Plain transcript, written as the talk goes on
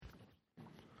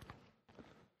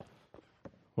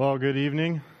Well, good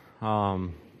evening.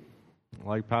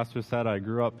 Like Pastor said, I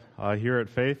grew up here at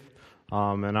Faith,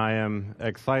 and I am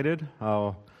excited.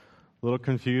 A little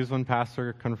confused when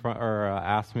Pastor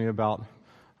asked me about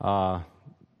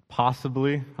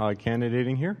possibly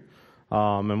candidating here,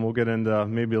 and we'll get into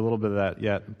maybe a little bit of that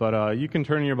yet. But you can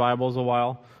turn your Bibles a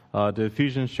while to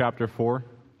Ephesians chapter 4.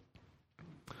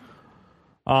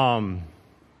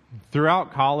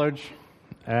 Throughout college,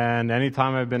 and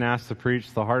anytime I've been asked to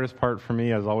preach, the hardest part for me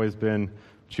has always been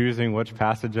choosing which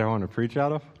passage I want to preach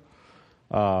out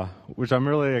of, which I'm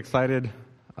really excited,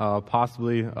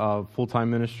 possibly full-time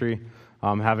ministry,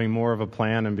 having more of a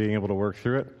plan and being able to work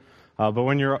through it. But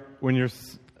when you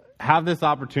have this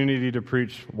opportunity to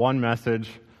preach one message,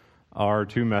 or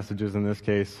two messages in this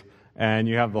case, and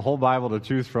you have the whole Bible to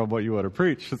choose from what you want to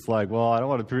preach, it's like, well, I don't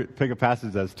want to pick a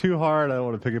passage that's too hard. I don't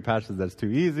want to pick a passage that's too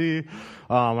easy.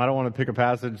 I don't want to pick a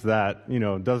passage that,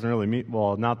 doesn't really mean,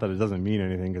 well, not that it doesn't mean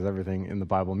anything, because everything in the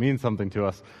Bible means something to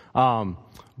us.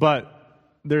 But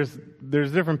there's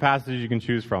different passages you can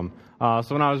choose from. So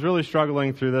when I was really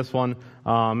struggling through this one,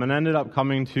 and ended up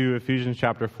coming to Ephesians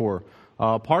chapter 4,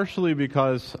 partially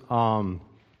because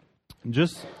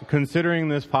just considering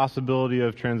this possibility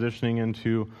of transitioning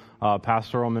into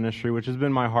pastoral ministry, which has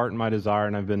been my heart and my desire,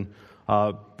 and I've been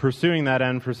pursuing that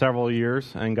end for several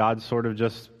years, and God's sort of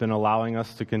just been allowing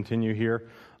us to continue here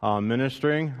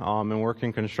ministering and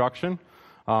working construction.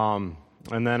 And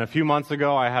then a few months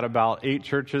ago, I had about 8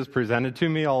 churches presented to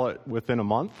me all within a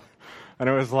month, and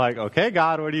it was like, okay,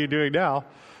 God, what are you doing now?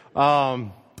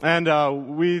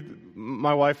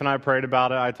 My wife and I prayed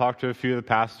about it. I talked to a few of the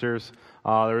pastors.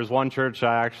 There was one church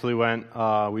I actually went,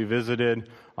 we visited.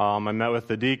 I met with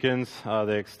the deacons.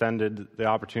 They extended the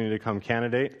opportunity to come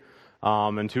candidate.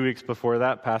 And 2 weeks before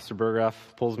that, Pastor Berghoff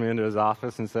pulls me into his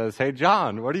office and says, "Hey,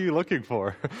 John, what are you looking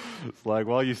for?" It's like,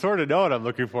 well, you sort of know what I'm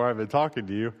looking for. I've been talking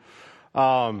to you.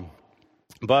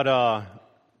 But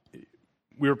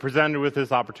we were presented with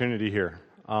this opportunity here.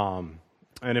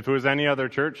 And if it was any other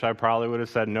church, I probably would have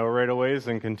said no right away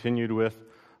and continued with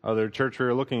other church we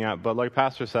were looking at. But like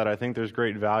Pastor said, I think there's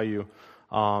great value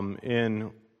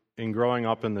in growing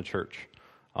up in the church,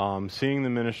 seeing the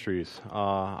ministries.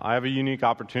 I have a unique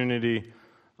opportunity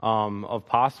of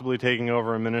possibly taking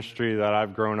over a ministry that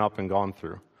I've grown up and gone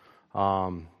through.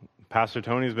 Pastor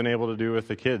Tony's been able to do with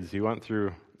the kids. He went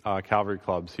through Calvary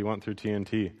Clubs. He went through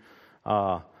TNT.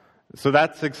 So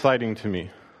that's exciting to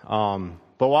me.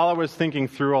 But while I was thinking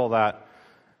through all that,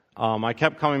 I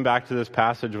kept coming back to this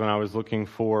passage when I was looking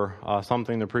for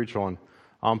something to preach on,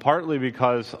 partly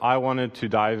because I wanted to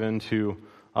dive into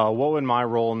what would my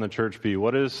role in the church be?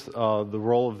 What is the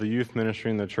role of the youth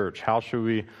ministry in the church? How should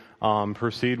we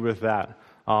proceed with that?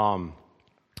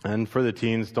 And for the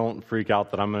teens, don't freak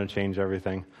out that I'm going to change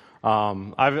everything.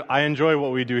 I enjoy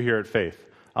what we do here at Faith,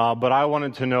 but I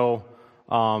wanted to know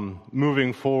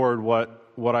moving forward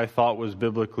what I thought was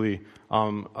biblically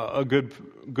a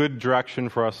good direction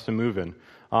for us to move in.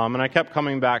 And I kept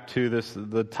coming back to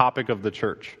the topic of the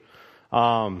church.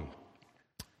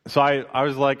 So I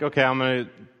was like, okay, I'm going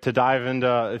to dive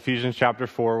into Ephesians chapter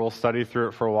 4. We'll study through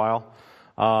it for a while.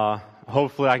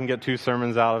 Hopefully I can get 2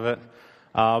 sermons out of it.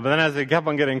 But then as it kept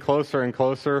on getting closer and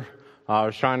closer, I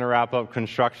was trying to wrap up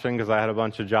construction because I had a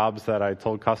bunch of jobs that I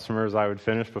told customers I would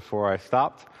finish before I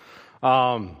stopped.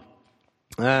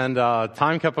 And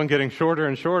time kept on getting shorter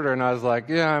and shorter, and I was like,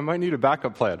 yeah, I might need a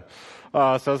backup plan. So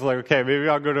I was like, okay, maybe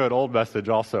I'll go to an old message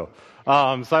also.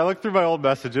 So I looked through my old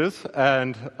messages,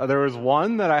 and there was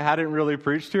one that I hadn't really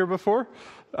preached here before,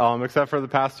 except for the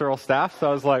pastoral staff. So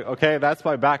I was like, okay, that's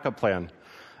my backup plan.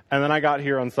 And then I got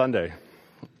here on Sunday,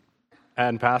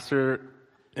 and Pastor,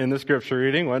 in the scripture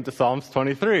reading, went to Psalms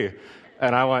 23.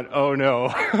 And I went, oh no.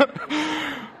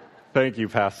 Thank you,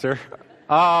 Pastor.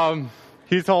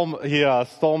 He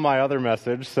stole my other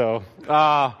message, so,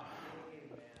 yeah.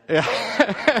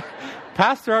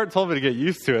 Pastor Art told me to get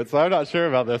used to it, so I'm not sure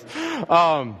about this.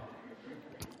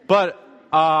 But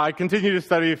I continue to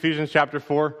study Ephesians chapter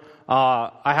 4.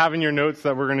 I have in your notes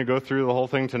that we're going to go through the whole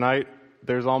thing tonight.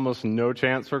 There's almost no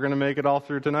chance we're going to make it all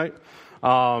through tonight,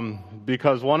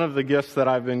 because one of the gifts that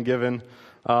I've been given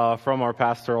from our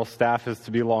pastoral staff is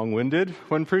to be long-winded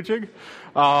when preaching.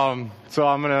 So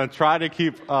I'm going to try to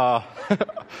keep an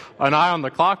eye on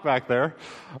the clock back there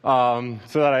so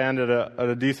that I end at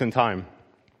a decent time.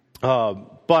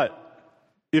 But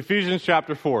Ephesians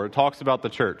chapter 4, it talks about the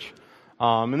church.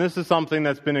 And this is something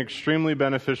that's been extremely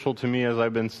beneficial to me as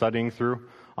I've been studying through.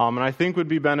 And I think would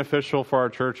be beneficial for our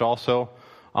church also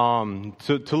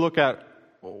to look at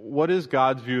what is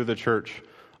God's view of the church.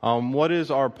 What is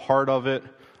our part of it?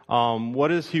 What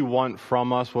does he want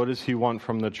from us? What does he want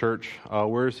from the church?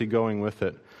 Where is he going with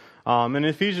it? In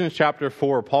Ephesians chapter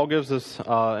 4, Paul gives us,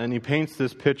 and he paints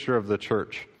this picture of the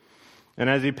church. And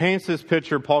as he paints this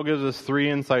picture, Paul gives us 3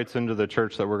 insights into the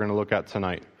church that we're going to look at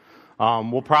tonight.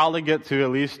 We'll probably get to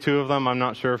at least 2 of them. I'm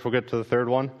not sure if we'll get to the third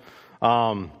one.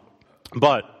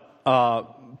 But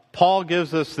Paul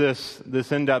gives us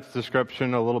this in-depth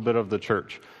description, a little bit of the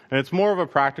church. And it's more of a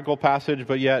practical passage,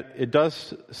 but yet it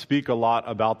does speak a lot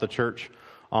about the church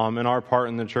and our part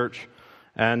in the church.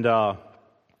 And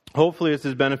hopefully it's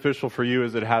as beneficial for you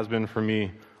as it has been for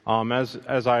me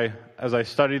as I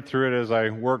studied through it, as I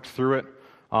worked through it,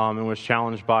 and was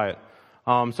challenged by it.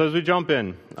 So as we jump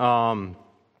in, we're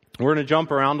going to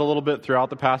jump around a little bit throughout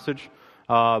the passage,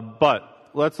 but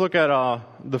let's look at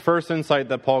the first insight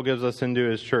that Paul gives us into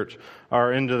his church,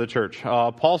 or into the church.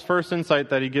 Paul's first insight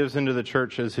that he gives into the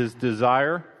church is his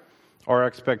desire or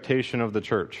expectation of the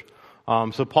church.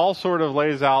 So Paul sort of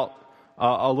lays out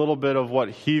a little bit of what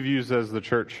he views as the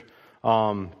church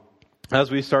as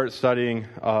we start studying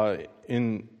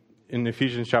in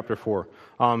Ephesians chapter 4.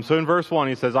 So in verse 1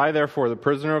 he says, I therefore, the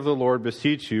prisoner of the Lord,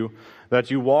 beseech you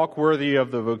that you walk worthy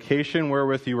of the vocation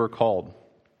wherewith you were called.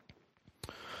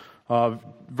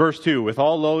 Verse 2, with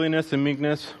all lowliness and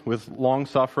meekness, with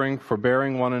long-suffering,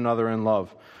 forbearing one another in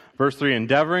love. Verse 3,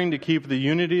 endeavoring to keep the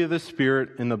unity of the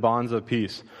Spirit in the bonds of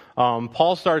peace.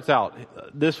 Paul starts out,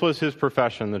 this was his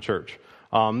profession, the church.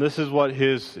 This is what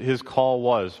his call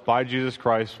was by Jesus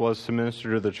Christ, was to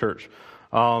minister to the church.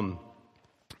 And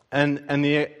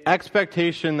the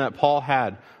expectation that Paul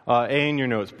had, A in your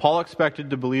notes, Paul expected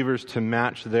the believers to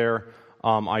match their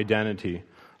identity.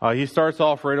 He starts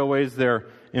off right away there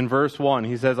in verse 1.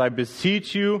 He says, I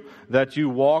beseech you that you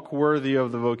walk worthy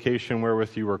of the vocation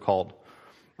wherewith you were called.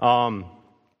 I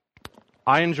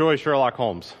enjoy Sherlock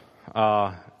Holmes.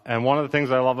 And one of the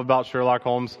things I love about Sherlock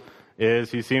Holmes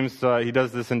is he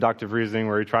does this inductive reasoning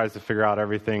where he tries to figure out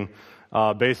everything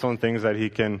based on things that he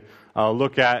can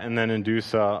look at and then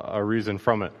induce a reason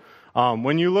from it.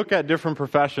 When you look at different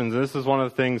professions, and this is one of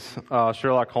the things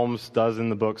Sherlock Holmes does in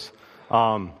the books,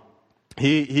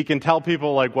 he can tell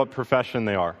people like what profession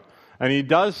they are. And he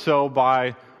does so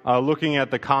by looking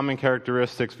at the common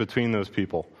characteristics between those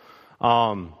people.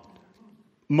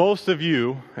 Most of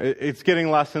you, it's getting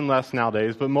less and less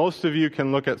nowadays, but most of you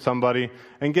can look at somebody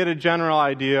and get a general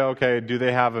idea, okay, do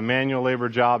they have a manual labor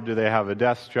job? Do they have a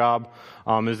desk job?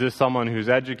 Is this someone who's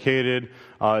educated?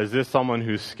 Is this someone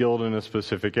who's skilled in a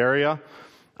specific area?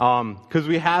 Because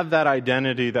we have that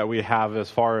identity that we have as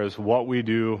far as what we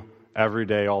do every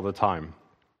day, all the time.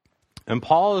 And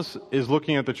Paul is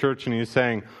looking at the church and he's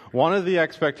saying, one of the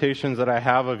expectations that I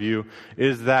have of you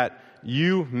is that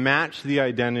you match the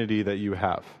identity that you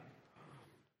have.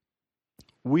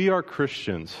 We are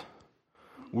Christians.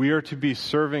 We are to be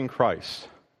serving Christ.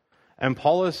 And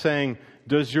Paul is saying,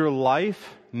 does your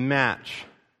life match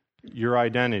your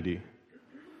identity?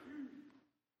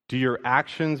 Do your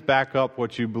actions back up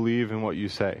what you believe and what you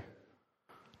say?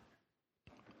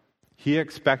 He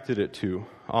expected it to.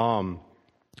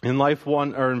 In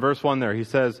verse 1 there, he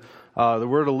says,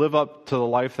 we're to live up to the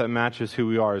life that matches who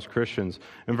we are as Christians.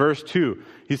 In verse 2,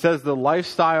 he says the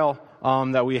lifestyle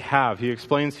that we have. He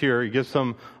explains here, he gives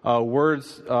some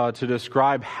words to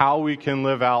describe how we can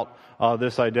live out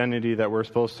this identity that we're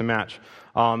supposed to match.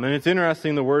 And it's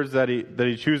interesting the words that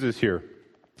he chooses here.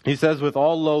 He says, with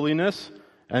all lowliness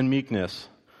and meekness,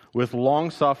 with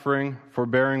long suffering,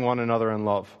 forbearing one another in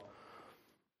love.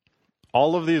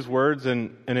 All of these words,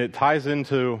 and it ties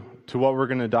into what we're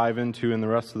going to dive into in the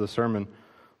rest of the sermon,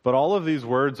 but all of these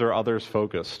words are others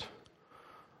focused.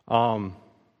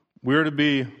 We're to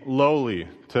be lowly,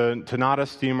 to not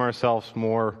esteem ourselves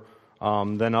more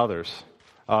than others,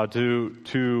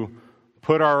 to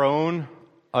put our own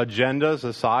agendas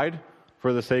aside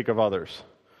for the sake of others.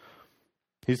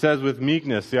 He says with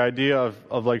meekness, the idea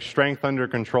of like strength under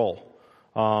control.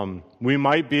 We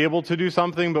might be able to do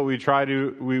something, but we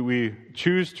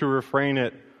choose to refrain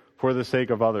it for the sake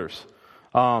of others.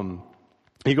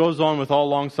 He goes on with all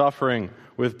long suffering,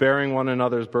 with bearing one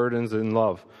another's burdens in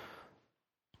love.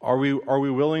 Are we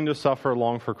willing to suffer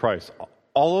long for Christ?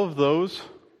 All of those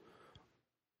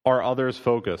are others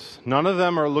focused. None of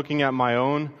them are looking at my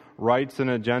own rights and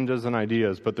agendas and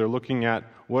ideas, but they're looking at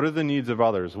what are the needs of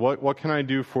others? What can I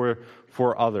do for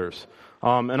others?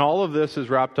 And all of this is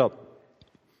wrapped up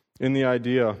in the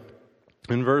idea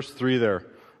in verse 3 there,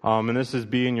 and this is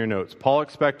B in your notes. Paul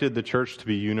expected the church to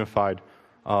be a unified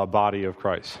body of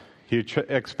Christ. He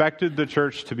expected the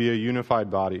church to be a unified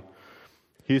body.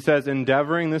 He says,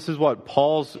 endeavoring, this is what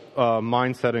Paul's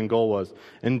mindset and goal was,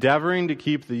 endeavoring to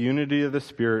keep the unity of the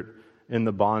Spirit in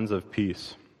the bonds of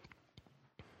peace.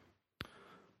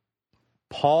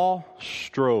 Paul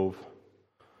strove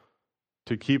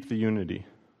to keep the unity.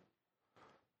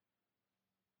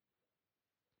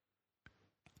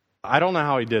 I don't know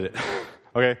how he did it.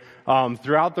 Okay,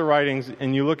 throughout the writings,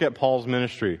 and you look at Paul's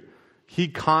ministry, he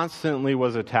constantly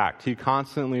was attacked. He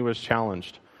constantly was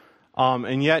challenged.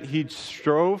 And yet he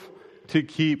strove to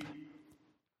keep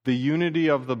the unity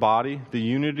of the body, the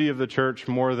unity of the church,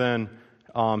 more than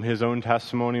his own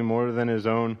testimony, more than his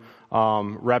own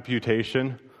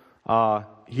reputation.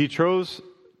 He chose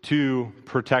to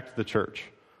protect the church,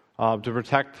 to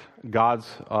protect God's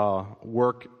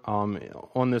work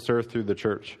on this earth through the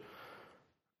church.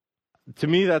 To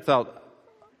me, that's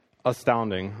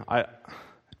astounding.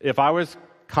 If I was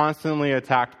constantly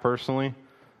attacked personally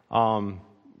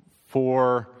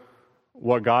for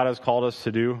what God has called us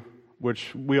to do,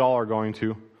 which we all are going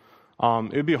to,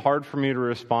 it would be hard for me to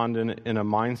respond in a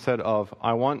mindset of,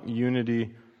 I want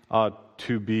unity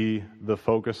to be the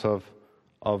focus of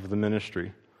the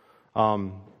ministry.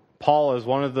 Paul,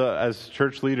 as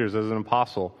church leaders, as an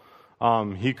apostle,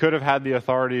 he could have had the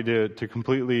authority to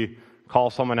completely call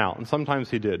someone out, and sometimes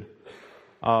he did.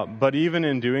 But even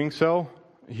in doing so,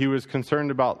 he was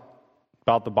concerned about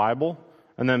the Bible,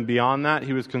 and then beyond that,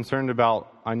 he was concerned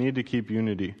about, I need to keep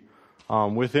unity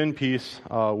within peace,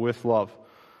 with love.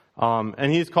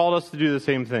 And he's called us to do the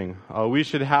same thing. We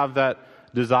should have that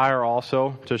desire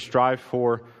also to strive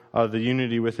for the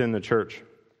unity within the church.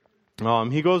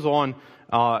 He goes on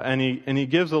and he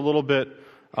gives a little bit,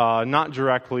 not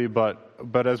directly,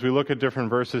 but as we look at different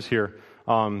verses here,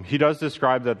 he does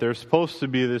describe that there's supposed to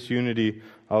be this unity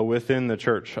within the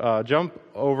church. Jump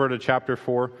over to chapter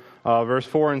 4, verse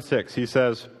 4 and 6. He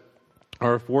says,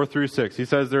 or 4 through 6, he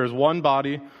says, there is one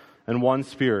body and one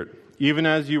Spirit, even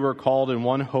as you were called in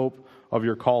one hope of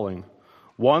your calling.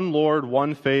 One Lord,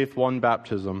 one faith, one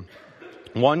baptism.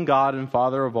 One God and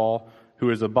Father of all, who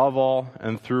is above all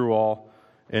and through all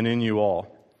and in you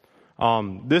all.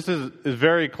 This is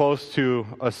very close to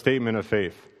a statement of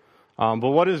faith. But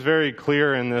what is very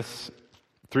clear in this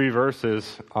 3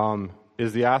 verses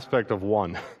is the aspect of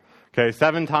one. Okay,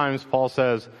 7 times Paul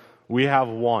says, we have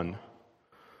one.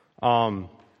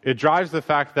 It drives the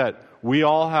fact that we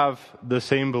all have the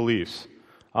same beliefs.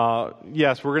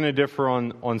 Yes, we're going to differ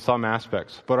on some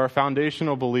aspects, but our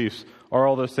foundational beliefs are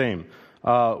all the same.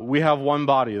 We have one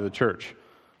body, the church.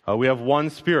 We have one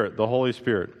Spirit, the Holy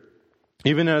Spirit.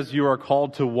 Even as you are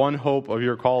called to one hope of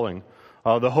your calling.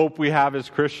 The hope we have as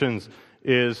Christians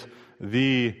is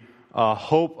the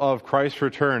hope of Christ's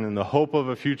return and the hope of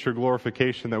a future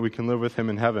glorification that we can live with Him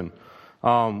in heaven.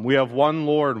 We have one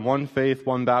Lord, one faith,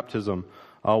 one baptism,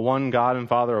 one God and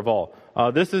Father of all.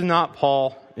 This is not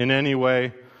Paul in any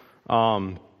way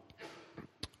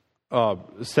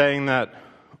saying that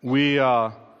we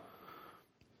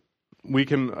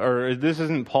can, or this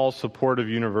isn't Paul's support of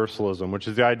universalism, which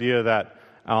is the idea that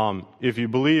if you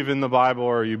believe in the Bible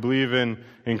or you believe in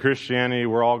Christianity,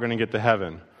 we're all going to get to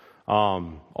heaven.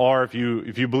 Or if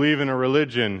you believe in a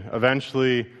religion,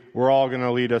 eventually we're all going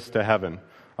to lead us to heaven.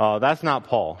 That's not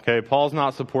Paul. Okay, Paul's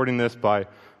not supporting this by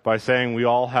saying we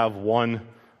all have one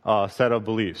set of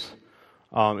beliefs.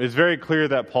 It's very clear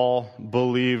that Paul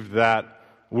believed that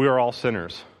we are all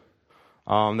sinners.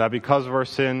 That because of our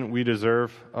sin, we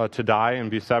deserve to die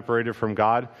and be separated from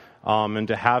God, and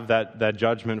to have that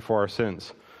judgment for our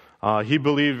sins. He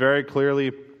believed very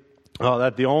clearly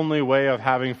that the only way of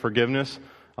having forgiveness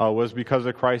was because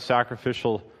of Christ's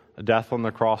sacrificial death on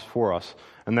the cross for us,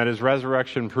 and that His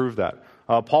resurrection proved that.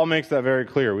 Paul makes that very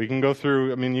clear. We can go through,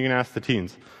 you can ask the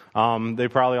teens. They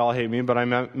probably all hate me, but I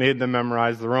made them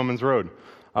memorize the Romans Road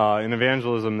in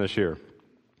evangelism this year.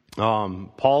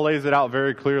 Paul lays it out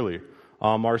very clearly,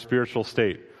 our spiritual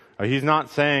state. He's not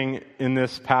saying in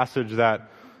this passage that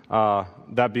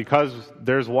because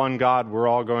there's one God, we're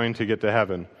all going to get to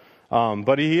heaven.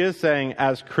 But he is saying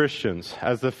as Christians,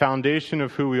 as the foundation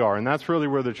of who we are, and that's really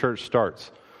where the church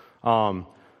starts,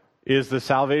 is the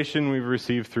salvation we've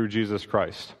received through Jesus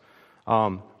Christ.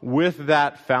 With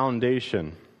that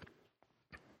foundation,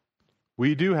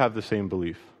 we do have the same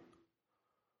belief.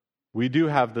 We do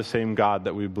have the same God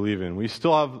that we believe in. We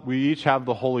each have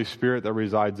the Holy Spirit that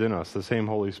resides in us, the same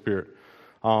Holy Spirit.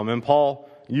 And Paul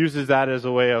uses that as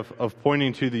a way of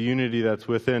pointing to the unity that's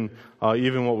within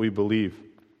even what we believe.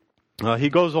 He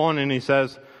goes on and he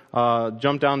says,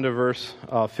 jump down to verse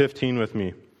 15 with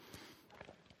me.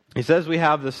 He says we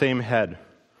have the same head.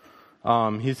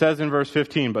 He says in verse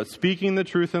 15, but speaking the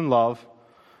truth in love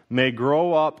may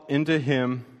grow up into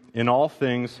Him in all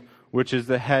things, which is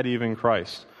the head, even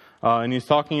Christ. And he's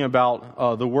talking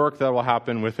about the work that will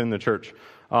happen within the church.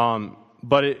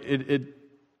 But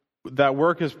that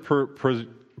work is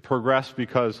progressed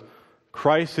because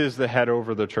Christ is the head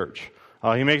over the church.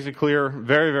 He makes it clear,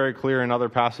 very, very clear in other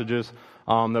passages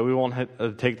that we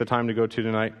won't take the time to go to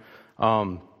tonight,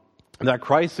 that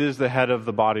Christ is the head of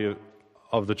the body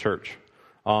of the church.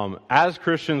 As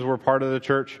Christians, we're part of the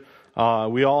church.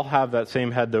 We all have that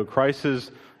same head, though. Christ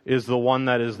is the one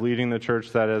that is leading the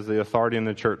church, that is the authority in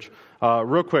the church.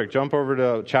 Real quick, jump over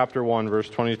to chapter 1, verse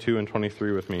 22 and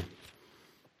 23 with me.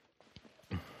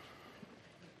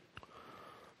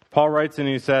 Paul writes and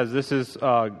he says, this is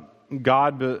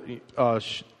God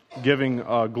giving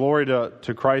glory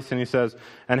to Christ, and he says,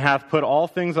 and hath put all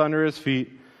things under his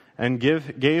feet, and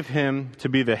gave him to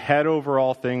be the head over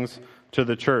all things to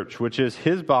the church, which is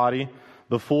his body,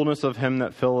 the fullness of him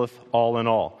that filleth all in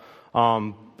all.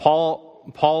 Paul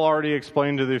already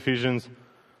explained to the Ephesians,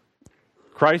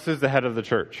 Christ is the head of the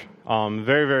church.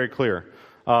 Very, very clear.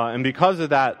 And because of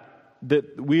that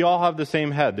we all have the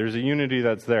same head. There's a unity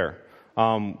that's there.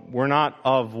 We're not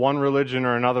of one religion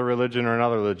or another religion or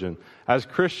another religion. As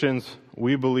Christians,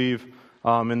 we believe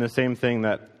in the same thing,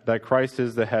 that Christ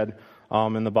is the head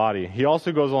in the body. He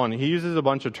also goes on, he uses a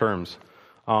bunch of terms.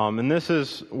 And this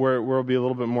is where it'll be a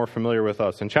little bit more familiar with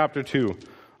us. In chapter 2,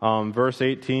 verse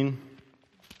 18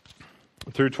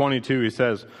 through 22, he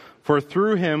says, for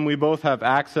through him we both have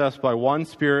access by one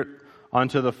Spirit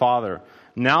unto the Father.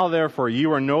 Now therefore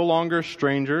you are no longer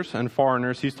strangers and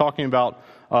foreigners. He's talking about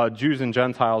Jews and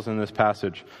Gentiles in this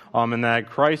passage, and that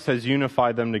Christ has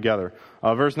unified them together.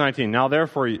 Verse 19, now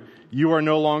therefore you are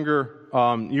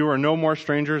no more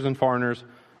strangers and foreigners,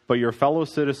 but your fellow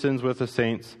citizens with the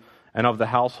saints and of the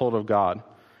household of God,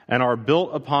 and are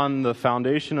built upon the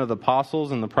foundation of the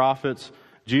apostles and the prophets,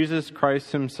 Jesus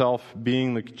Christ himself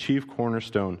being the chief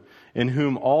cornerstone, in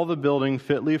whom all the building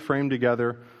fitly framed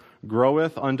together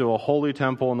groweth unto a holy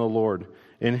temple in the Lord,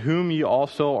 in whom ye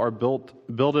also are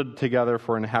builded together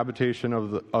for an habitation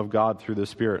of God through the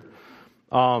Spirit.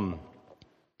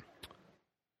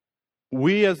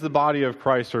 We as the body of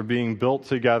Christ are being built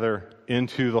together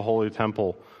into the holy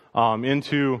temple,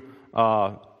 into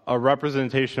a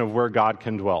representation of where God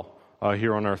can dwell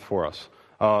here on earth for us.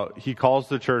 He calls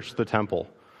the church the temple.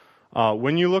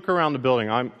 When you look around the building,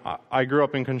 I grew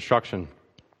up in construction.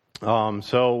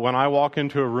 So when I walk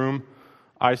into a room,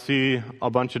 I see a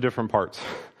bunch of different parts.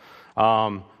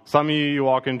 Some of you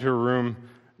walk into a room,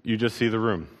 you just see the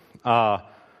room.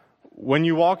 When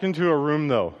you walk into a room,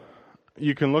 though,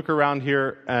 you can look around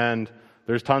here and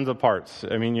there's tons of parts.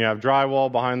 I mean, you have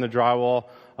drywall. Behind the drywall,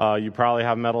 you probably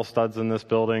have metal studs in this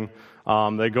building.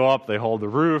 They go up, they hold the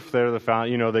roof. They're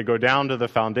they go down to the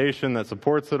foundation that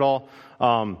supports it all.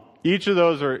 Each of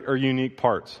those are unique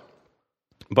parts,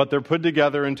 but they're put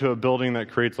together into a building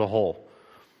that creates a whole.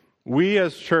 We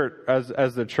as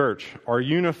the church are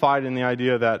unified in the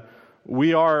idea that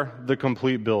we are the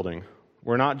complete building.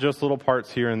 We're not just little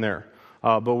parts here and there,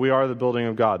 but we are the building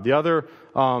of God. The other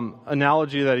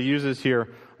analogy that he uses here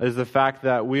is the fact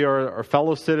that we are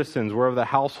fellow citizens. We're of the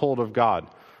household of God.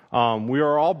 We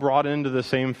are all brought into the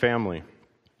same family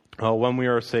when we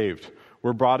are saved.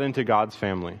 We're brought into God's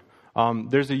family.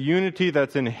 There's a unity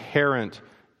that's inherent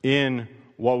in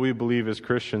what we believe as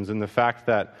Christians, in the fact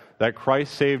that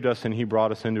Christ saved us and he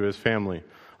brought us into his family,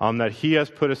 that he has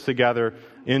put us together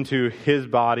into his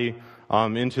body,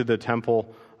 into the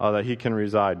temple that he can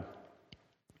reside.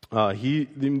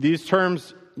 These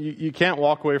terms, you can't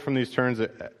walk away from these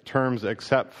terms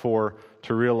except for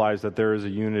to realize that there is a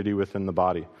unity within the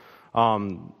body.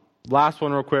 Last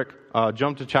one real quick,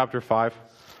 jump to chapter 5.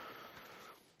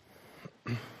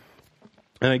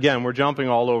 And again, we're jumping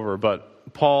all over,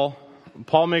 but Paul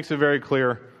makes it very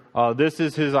clear. This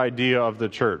is his idea of the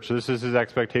church. This is his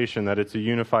expectation, that it's a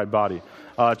unified body.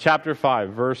 Chapter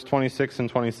 5, verse 26 and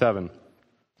 27.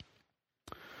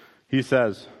 He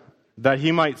says, that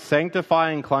he might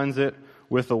sanctify and cleanse it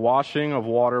with the washing of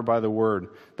water by the word,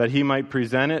 that he might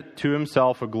present it to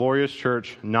himself a glorious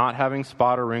church, not having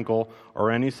spot or wrinkle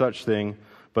or any such thing,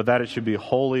 but that it should be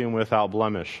holy and without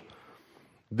blemish.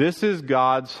 This is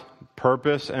God's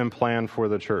purpose and plan for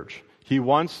the church. He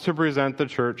wants to present the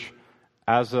church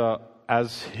as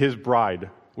his bride,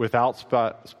 without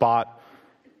spot,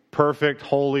 perfect,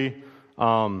 holy.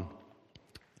 And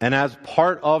as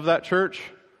part of that church,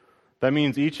 that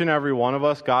means each and every one of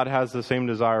us, God has the same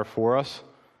desire for us,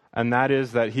 and that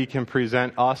is that he can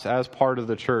present us as part of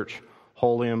the church,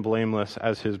 holy and blameless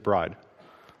as his bride.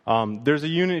 There's a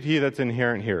unity that's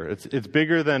inherent here. It's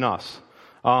bigger than us.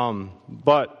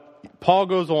 But Paul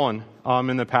goes on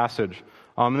in the passage,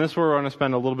 and this is where we're going to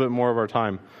spend a little bit more of our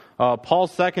time.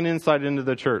 Paul's second insight into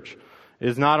the church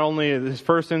is not only, his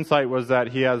first insight was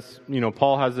that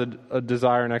Paul has a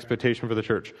desire and expectation for the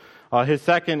church. His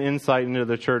second insight into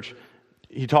the church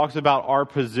he talks about our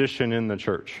position in the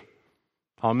church.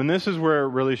 And this is where it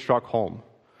really struck home.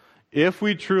 If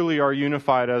we truly are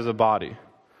unified as a body,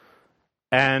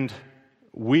 and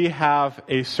we have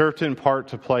a certain part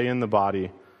to play in the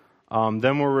body,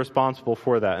 then we're responsible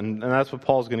for that. And that's what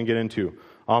Paul's going to get into.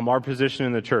 Our position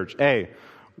in the church.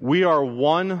 We are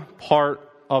one part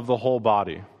of the whole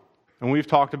body. And we've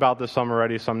talked about this some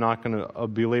already, so I'm not going to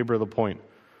belabor the point.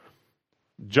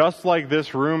 Just like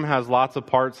this room has lots of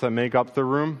parts that make up the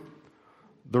room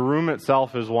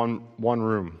itself is one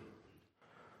room.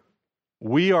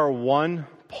 We are one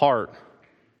part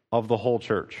of the whole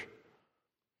church.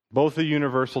 Both the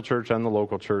universal church and the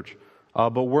local church.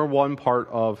 But we're one part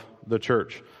of the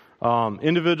church.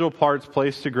 Individual parts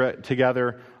placed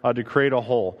together to create a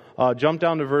whole. Jump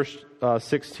down to verse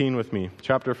 16 with me.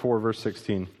 Chapter 4, verse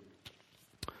 16.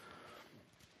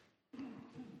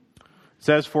 It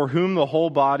says, "For whom the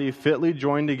whole body fitly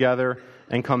joined together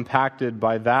and compacted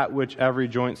by that which every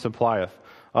joint supplieth."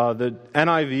 The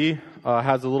NIV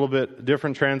has a little bit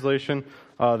different translation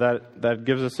that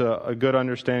gives us a good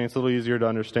understanding. It's a little easier to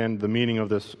understand the meaning of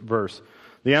this verse.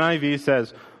 The NIV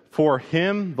says, "For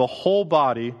him the whole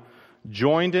body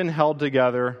joined and held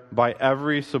together by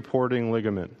every supporting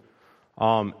ligament."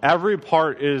 Every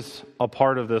part is a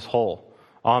part of this whole.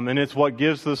 And it's what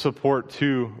gives the support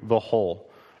to the whole.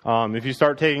 If you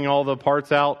start taking all the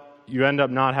parts out, you end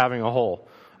up not having a whole.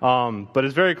 But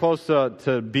it's very close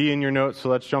to B in your notes, so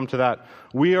let's jump to that.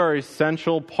 We are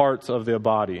essential parts of the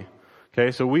body.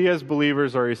 Okay, so we as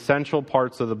believers are essential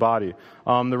parts of the body.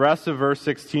 The rest of verse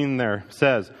 16 there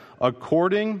says,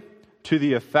 "According to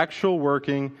the effectual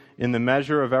working in the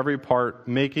measure of every part,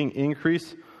 making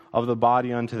increase of the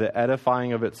body unto the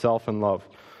edifying of itself in love."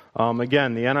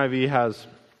 Again, the NIV has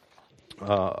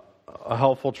a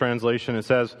helpful translation. It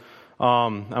says,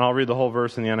 and I'll read the whole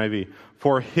verse in the NIV.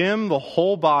 "For him the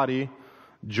whole body,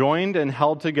 joined and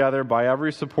held together by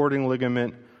every supporting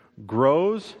ligament,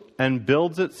 grows and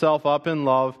builds itself up in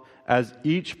love as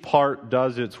each part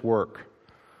does its work."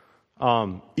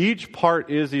 Each part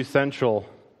is essential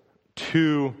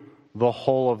to the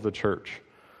whole of the church.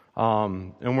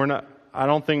 And I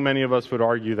don't think many of us would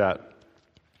argue that.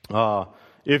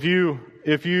 If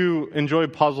you enjoy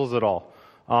puzzles at all,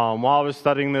 while I was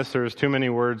studying this, there was too many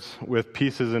words with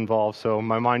pieces involved, so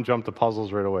my mind jumped to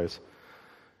puzzles right away.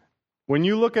 When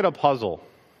you look at a puzzle,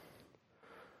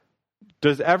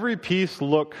 does every piece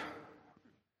look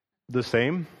the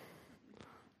same?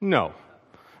 No.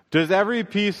 Does every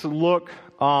piece look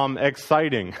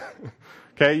exciting?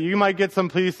 Okay, you might get some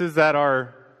pieces that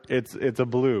are, it's a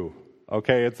blue.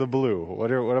 Okay, it's a blue.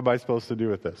 What am I supposed to do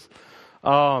with this?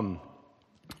 But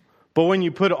when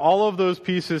you put all of those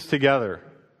pieces together,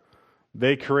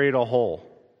 they create a whole.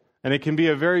 And it can be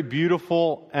a very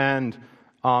beautiful and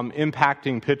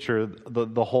impacting picture,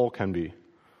 the whole can be.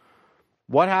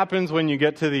 What happens when you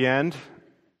get to the end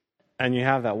and you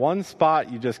have that one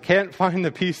spot, you just can't find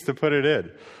the piece to put it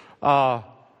in?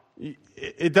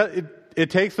 It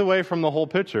takes away from the whole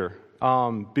picture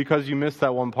because you missed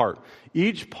that one part.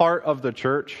 Each part of the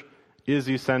church is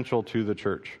essential to the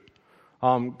church.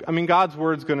 God's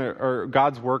work is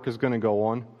going to go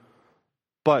on,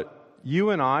 but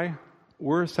you and I,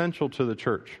 we're essential to the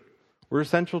church. We're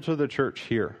essential to the church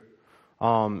here,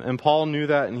 and Paul knew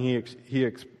that, and he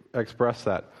expressed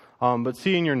that. But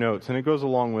see in your notes, and it goes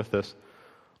along with this,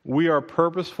 we are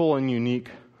purposeful and unique.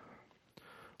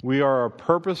 We are a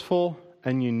purposeful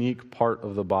and unique part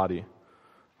of the body.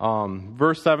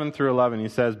 Verse 7 through 11, he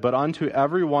says, "But unto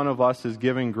every one of us is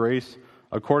given grace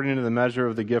according to the measure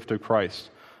of the gift of Christ.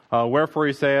 Wherefore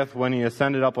he saith, when he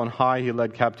ascended up on high, he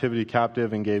led captivity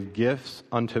captive and gave gifts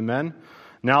unto men.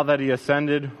 Now that he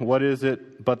ascended, what is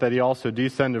it but that he also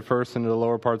descended first into the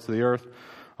lower parts of the earth?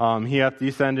 He hath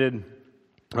descended...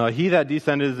 he that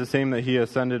descended is the same that he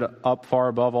ascended up far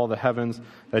above all the heavens,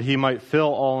 that he might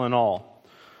fill all in all."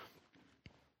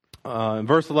 In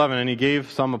verse 11, "And he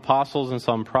gave some apostles and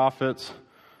some prophets,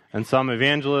 and some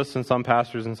evangelists, and some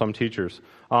pastors, and some teachers."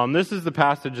 This is the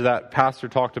passage that Pastor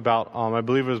talked about. I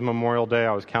believe it was Memorial Day.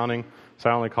 I was counting,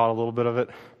 so I only caught a little bit of it.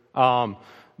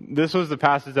 This was the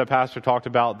passage that Pastor talked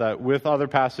about, that with other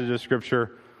passages of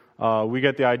Scripture, we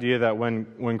get the idea that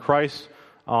when Christ...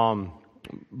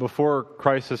 before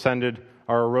Christ ascended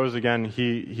or arose again,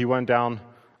 he went down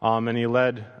and he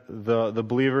led the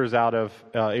believers out of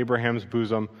Abraham's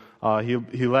bosom.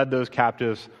 He led those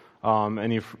captives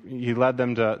and he led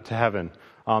them to heaven.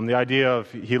 The idea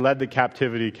of he led the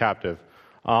captivity captive.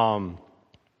 But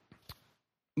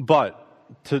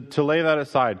to lay that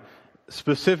aside,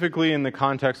 specifically in the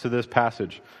context of this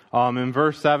passage, in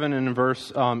verse 7 and in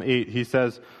verse 8, he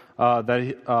says,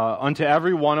 unto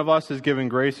every one of us is given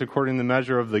grace according to the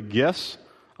measure of the gifts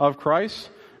of Christ.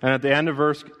 And at the end of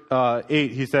verse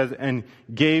 8, he says, and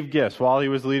gave gifts. While he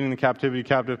was leading the captivity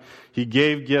captive, he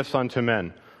gave gifts unto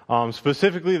men.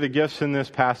 Specifically, the gifts in this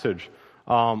passage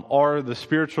are the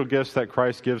spiritual gifts that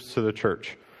Christ gives to the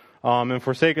church. And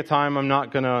for sake of time, I'm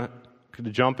not going to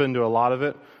jump into a lot of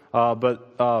it.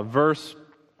 But verse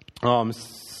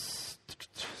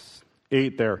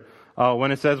 8 there,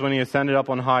 when it says, when he ascended up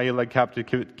on high, he led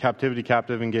captivity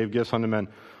captive and gave gifts unto men.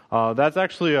 That's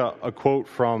actually a quote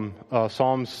from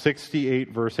Psalm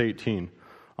 68, verse 18.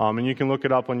 And you can look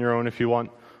it up on your own if you want.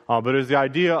 But it's the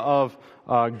idea of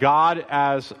God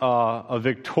as a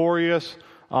victorious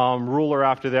ruler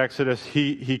after the Exodus.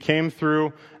 He came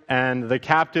through, and the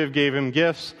captive gave him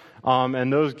gifts,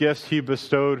 and those gifts he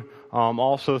bestowed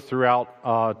also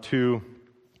throughout to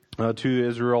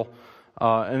Israel.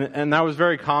 And that was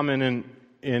very common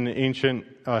in ancient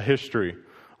history.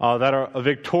 That a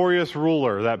victorious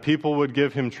ruler, that people would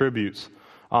give him tributes.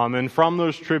 And from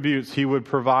those tributes, he would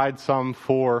provide some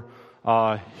for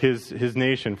his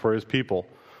nation, for his people.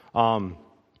 And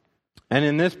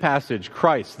in this passage,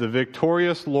 Christ, the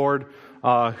victorious Lord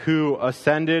who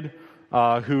ascended,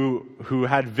 who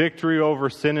had victory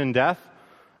over sin and death,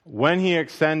 when he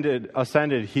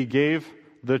ascended, he gave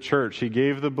the church, he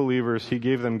gave the believers, he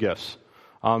gave them gifts,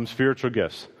 spiritual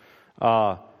gifts.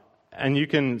 And you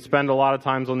can spend a lot of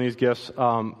times on these gifts.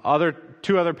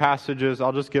 Two other passages,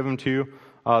 I'll just give them to you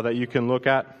that you can look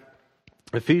at.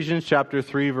 Ephesians chapter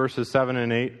 3, verses 7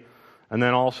 and 8. And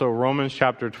then also Romans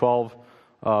chapter 12,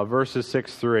 verses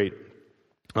 6 through 8.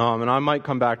 And I might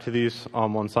come back to these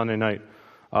on Sunday night.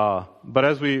 But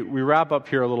as we wrap up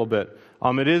here a little bit,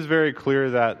 it is very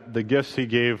clear that the gifts he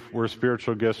gave were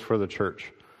spiritual gifts for the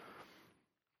church.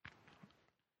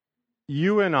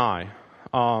 You and I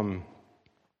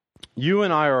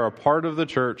are a part of the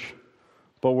church,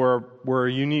 but we're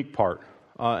a unique part.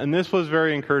 And this was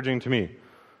very encouraging to me.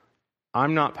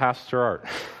 I'm not Pastor Art.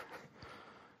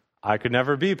 I could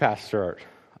never be Pastor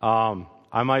Art.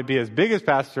 I might be as big as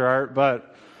Pastor Art,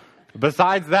 but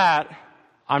besides that,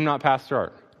 I'm not Pastor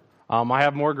Art. I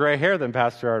have more gray hair than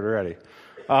Pastor Art already.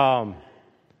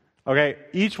 Okay,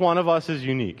 each one of us is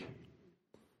unique.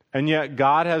 And yet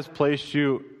God has placed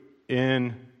you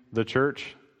in the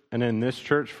church and in this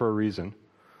church for a reason.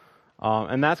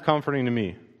 And that's comforting to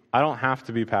me. I don't have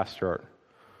to be Pastor Art.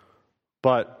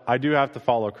 But I do have to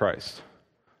follow Christ.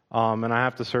 And I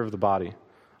have to serve the body.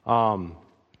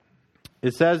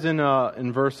 It says in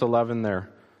verse 11 there,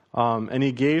 and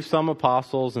he gave some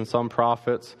apostles and some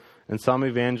prophets and some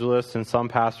evangelists and some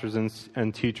pastors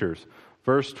and teachers.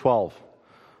 Verse 12,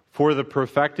 for the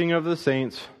perfecting of the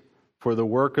saints, for the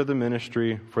work of the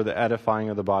ministry, for the edifying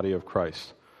of the body of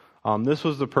Christ. This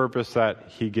was the purpose that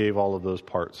he gave all of those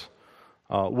parts.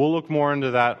 We'll look more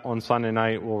into that on Sunday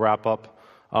night. We'll wrap up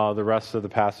the rest of the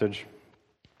passage.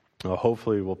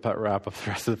 Hopefully we'll wrap up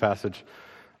the rest of the passage.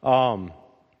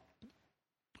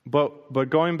 But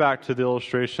going back to the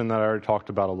illustration that I already talked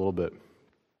about a little bit.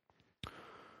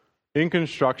 In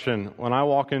construction, when I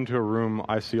walk into a room,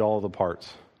 I see all of the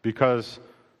parts because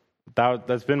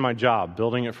that's been my job,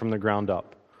 building it from the ground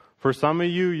up. For some of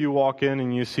you walk in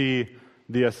and you see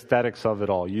the aesthetics of it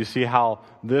all. You see how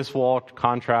this wall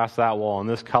contrasts that wall and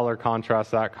this color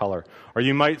contrasts that color. Or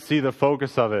you might see the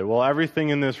focus of it. Well, everything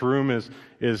in this room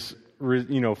is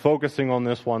focusing on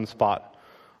this one spot.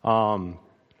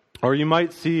 Or you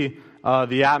might see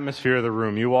the atmosphere of the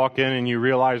room. You walk in and you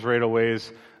realize right away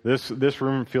this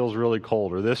room feels really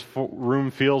cold, or this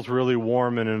room feels really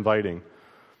warm and inviting.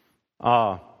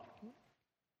 I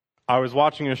was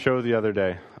watching a show the other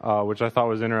day, which I thought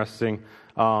was interesting.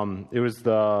 It was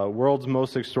the World's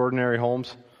Most Extraordinary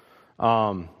Homes.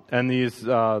 And these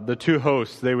the two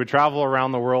hosts, they would travel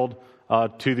around the world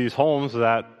to these homes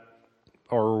that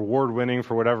are award-winning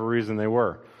for whatever reason they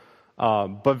were.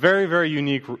 But very, very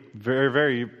unique, very,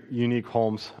 very unique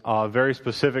homes, very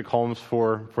specific homes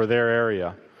for their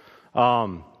area.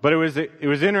 But it was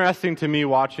interesting to me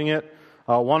watching it.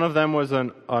 One of them was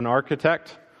an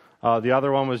architect. The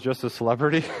other one was just a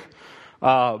celebrity.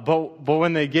 But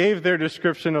when they gave their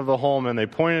description of the home and they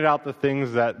pointed out the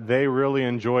things that they really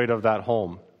enjoyed of that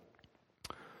home,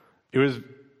 it was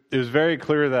very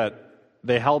clear that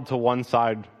they held to one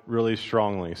side really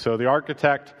strongly. So the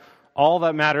architect, all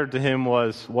that mattered to him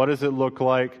was, what does it look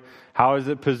like? How is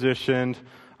it positioned?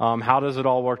 How does it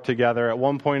all work together? At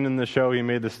one point in the show, he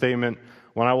made the statement,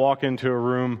 when I walk into a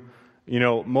room,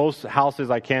 most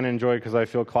houses I can't enjoy because I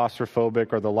feel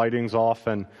claustrophobic or the lighting's off.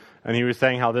 And he was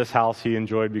saying how this house he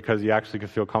enjoyed because he actually could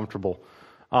feel comfortable.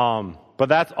 But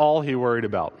that's all he worried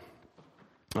about.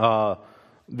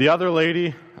 The other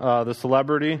lady, the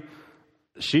celebrity,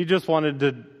 she just wanted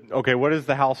to, okay, what does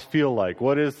the house feel like?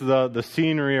 What is the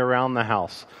scenery around the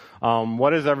house? What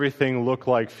does everything look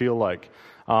like, feel like?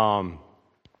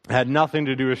 Had nothing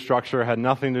to do with structure, had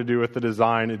nothing to do with the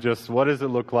design. It just, what does it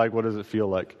look like? What does it feel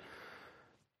like?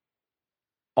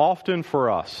 Often for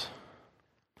us,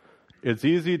 it's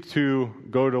easy to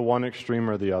go to one extreme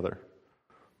or the other.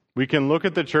 We can look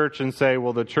at the church and say,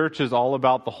 well, the church is all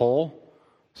about the whole,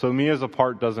 so me as a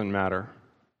part doesn't matter.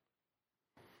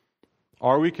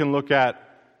 Or we can look at,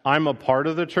 I'm a part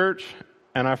of the church,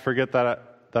 and I forget that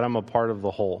I'm a part of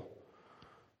the whole.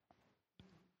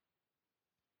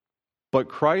 But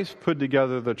Christ put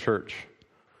together the church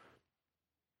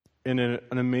in an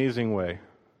amazing way.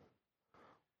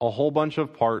 A whole bunch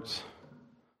of parts,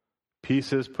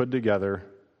 pieces put together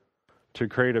to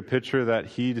create a picture that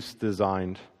He's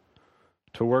designed,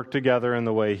 to work together in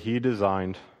the way He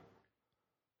designed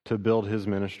to build His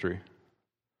ministry.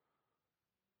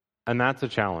 And that's a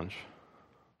challenge.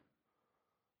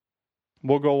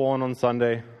 We'll go on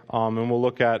Sunday, and we'll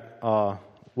look at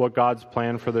what God's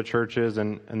plan for the church is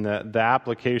and the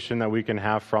application that we can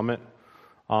have from it,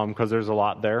 because there's a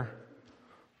lot there.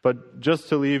 But just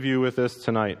to leave you with this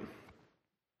tonight,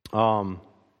 we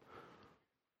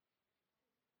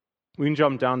can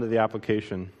jump down to the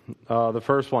application. The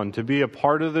first one, to be a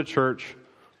part of the church,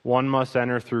 one must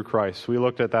enter through Christ. We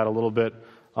looked at that a little bit.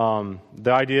 The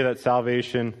idea that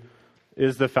salvation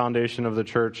is the foundation of the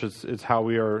church. It's how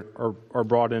we are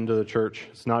brought into the church.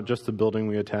 It's not just the building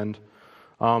we attend.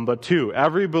 But two,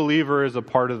 every believer is a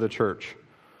part of the church.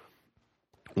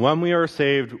 When we are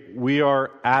saved, we are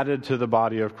added to the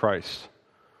body of Christ.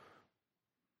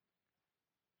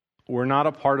 We're not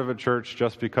a part of a church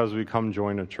just because we come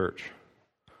join a church.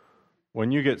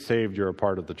 When you get saved, you're a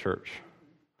part of the church.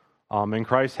 And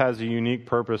Christ has a unique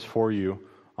purpose for you,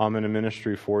 and a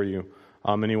ministry for you,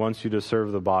 and He wants you to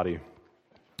serve the body.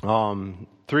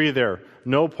 Three there.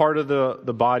 No part of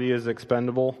the body is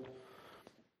expendable.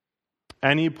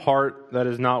 Any part that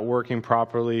is not working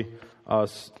properly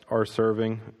or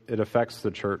serving, it affects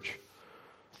the church.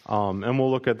 And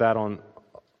we'll look at that on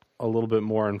a little bit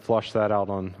more and flush that out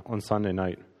on Sunday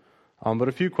night. But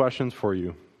a few questions for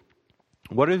you.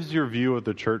 What has your view of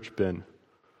the church been?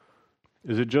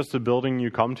 Is it just a building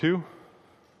you come to?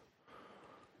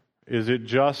 Is it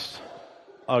just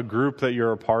a group that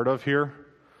you're a part of here?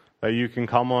 That you can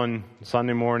come on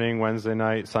Sunday morning, Wednesday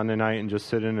night, Sunday night, and just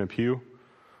sit in a pew?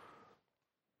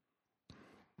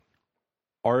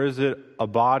 Or is it a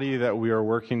body that we are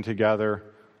working together,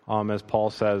 as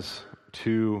Paul says,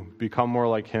 to become more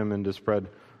like Him and to spread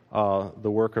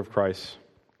the work of Christ?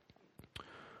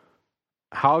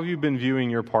 How have you been viewing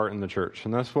your part in the church?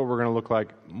 And that's what we're going to look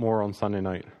like more on Sunday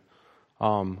night.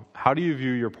 How do you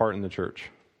view your part in the church?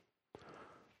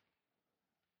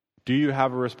 Do you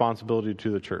have a responsibility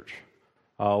to the church?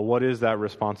 What is that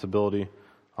responsibility?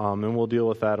 And we'll deal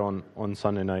with that on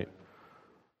Sunday night.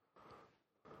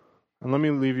 And let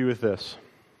me leave you with this.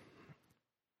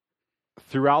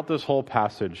 Throughout this whole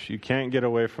passage, you can't get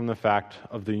away from the fact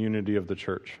of the unity of the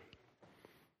church.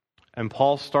 And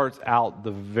Paul starts out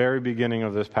the very beginning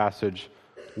of this passage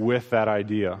with that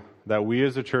idea that we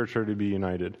as a church are to be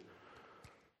united.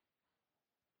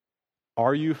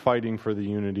 Are you fighting for the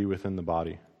unity within the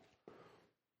body?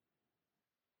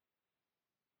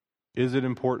 Is it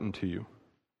important to you?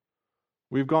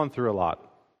 We've gone through a lot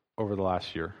over the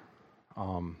last year,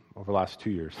 over the last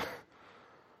 2 years.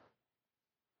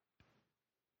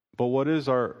 But what is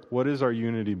our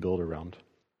unity built around?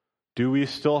 Do we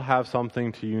still have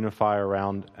something to unify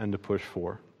around and to push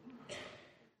for?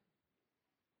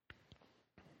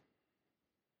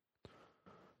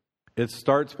 It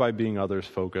starts by being others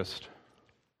focused.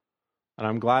 And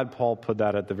I'm glad Paul put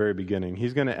that at the very beginning.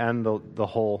 He's going to end the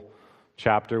whole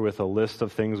chapter with a list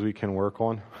of things we can work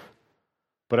on.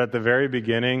 But at the very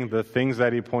beginning, the things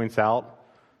that he points out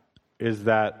is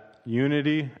that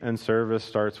unity and service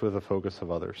starts with a focus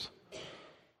of others.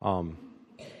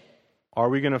 Are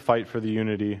we going to fight for the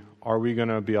unity? Are we going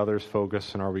to be others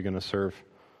focused? And are we going to serve?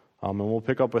 And we'll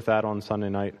pick up with that on Sunday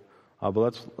night.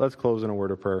 But let's close in a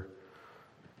word of prayer.